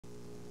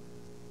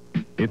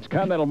It's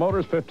Continental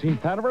Motors'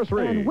 15th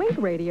anniversary. And Wink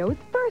Radio's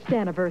first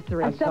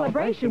anniversary. A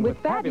celebration with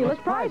fabulous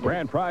prizes.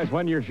 Grand prize,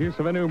 1 year's use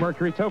of a new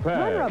Mercury Topaz.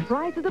 Runner-up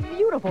prize is a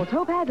beautiful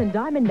topaz and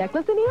diamond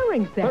necklace and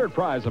earring set. Third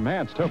prize, a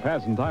man's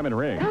topaz and diamond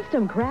ring.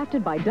 Custom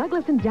crafted by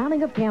Douglas and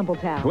Downing of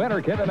Campbelltown. To enter,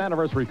 get an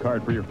anniversary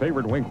card for your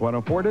favorite Wink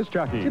 104 disc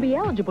jockey. To be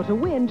eligible to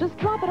win, just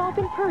drop it off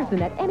in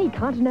person at any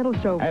Continental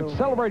showroom. And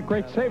celebrate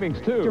great savings,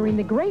 too. During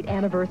the great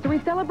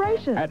anniversary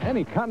celebration. At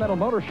any Continental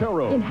Motor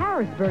showroom. In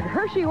Harrisburg,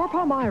 Hershey, or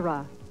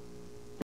Palmyra.